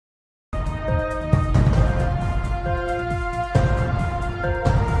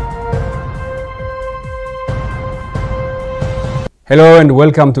Hello and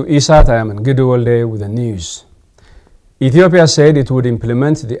welcome to ESAT. I am Ngidwalde with the news. Ethiopia said it would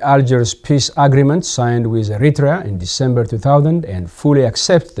implement the Algiers peace agreement signed with Eritrea in December 2000 and fully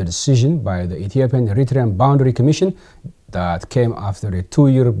accept the decision by the Ethiopian-Eritrean Boundary Commission that came after a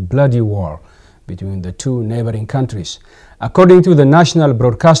 2-year bloody war between the two neighboring countries. According to the national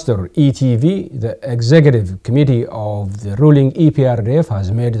broadcaster ETV, the executive committee of the ruling EPRDF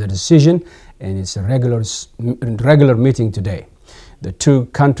has made the decision in its regular meeting today. The two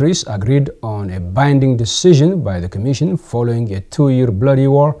countries agreed on a binding decision by the Commission following a 2-year bloody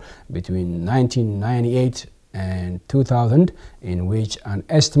war between 1998 and 2000, in which an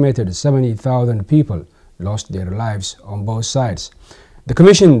estimated 70,000 people lost their lives on both sides. The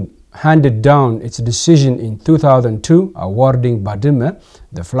Commission handed down its decision in 2002, awarding Badime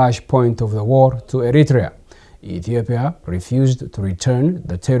the flashpoint of the war to Eritrea. Ethiopia refused to return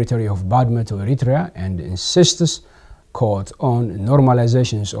the territory of Badme to Eritrea and insists court on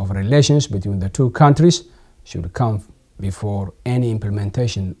normalizations of relations between the two countries should come before any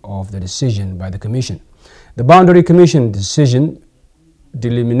implementation of the decision by the Commission. The Boundary Commission decision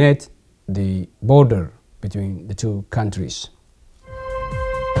delimitates the border between the two countries.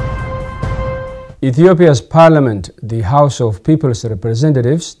 Ethiopia's parliament, the House of People's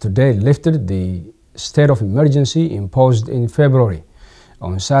Representatives, today lifted the state of emergency imposed in February.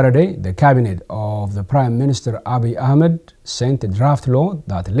 On Saturday, the cabinet of the Prime Minister Abiy Ahmed sent a draft law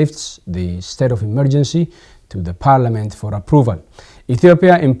that lifts the state of emergency to the parliament for approval.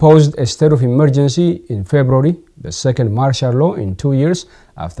 Ethiopia imposed a state of emergency in February, the second martial law in 2 years,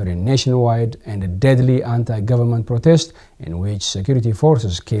 after a nationwide and deadly anti-government protest in which security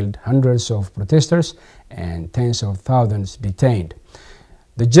forces killed hundreds of protesters and tens of thousands detained.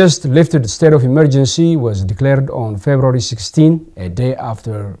 The just lifted state of emergency was declared on February 16, a day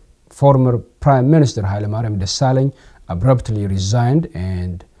after former Prime Minister Haile Mariam Desalegn abruptly resigned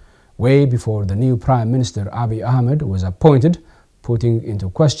and way before the new Prime Minister Abiy Ahmed was appointed, putting into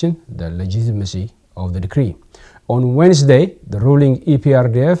question the legitimacy of the decree. On Wednesday, the ruling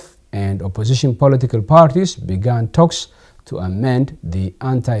EPRDF and opposition political parties began talks to amend the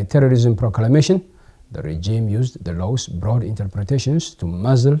anti-terrorism proclamation. The regime used the law's broad interpretations to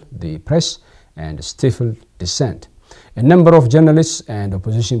muzzle the press and stifle dissent. A number of journalists and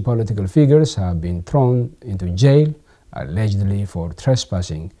opposition political figures have been thrown into jail, allegedly for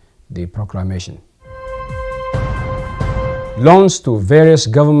trespassing the proclamation. Loans to various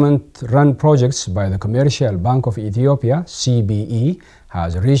government-run projects by the Commercial Bank of Ethiopia, CBE,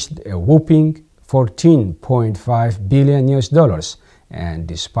 has reached a whopping $14.5 billion, and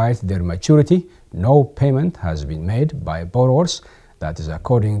despite their maturity, no payment has been made by borrowers. That is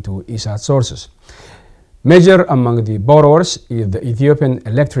according to ESAT sources. Major among the borrowers is the Ethiopian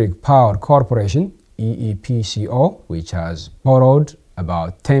Electric Power Corporation, EEPCO, which has borrowed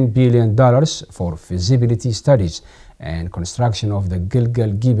about $10 billion for feasibility studies and construction of the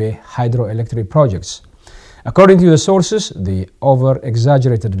Gilgal-Gibe hydroelectric projects. According to the sources, the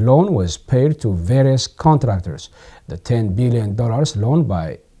over-exaggerated loan was paid to various contractors. The $10 billion loan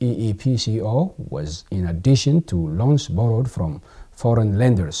by EEPCO was in addition to loans borrowed from foreign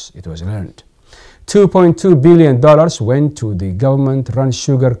lenders, it was learned. $2.2 billion went to the government-run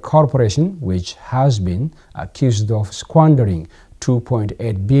Sugar Corporation, which has been accused of squandering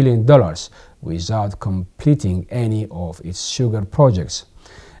 $2.8 billion without completing any of its sugar projects.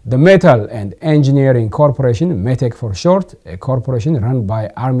 The Metal and Engineering Corporation, METEC for short, a corporation run by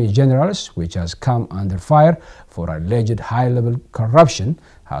army generals which has come under fire for alleged high-level corruption,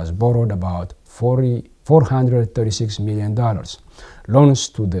 has borrowed about $436 million. Loans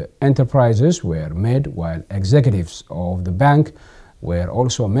to the enterprises were made while executives of the bank were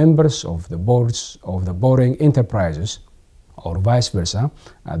also members of the boards of the borrowing enterprises, or vice versa,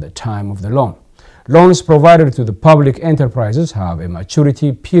 at the time of the loan. Loans provided to the public enterprises have a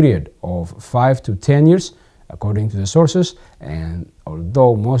maturity period of 5 to 10 years, according to the sources, and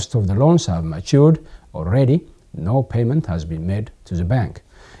although most of the loans have matured already, no payment has been made to the bank.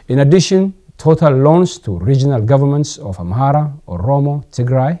 In addition, total loans to regional governments of Amhara, Oromo,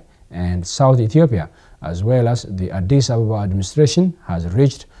 Tigray, and South Ethiopia, as well as the Addis Ababa administration, has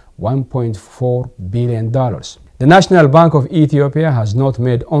reached $1.4 billion. The National Bank of Ethiopia has not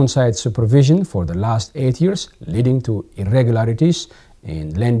made on-site supervision for the last 8 years, leading to irregularities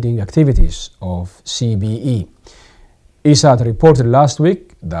in lending activities of CBE. ESAT reported last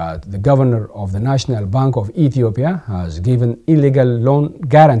week that the governor of the National Bank of Ethiopia has given illegal loan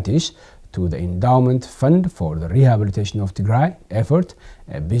guarantees to the Endowment Fund for the Rehabilitation of Tigray effort,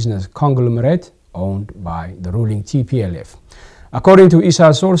 a business conglomerate owned by the ruling TPLF. According to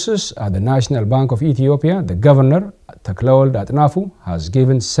ESAT sources at the National Bank of Ethiopia, the governor, Taklol Atnafu, has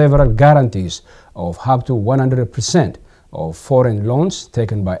given several guarantees of up to 100% of foreign loans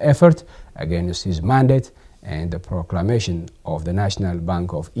taken by effort against his mandate and the proclamation of the National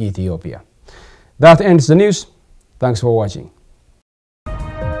Bank of Ethiopia. That ends the news. Thanks for watching.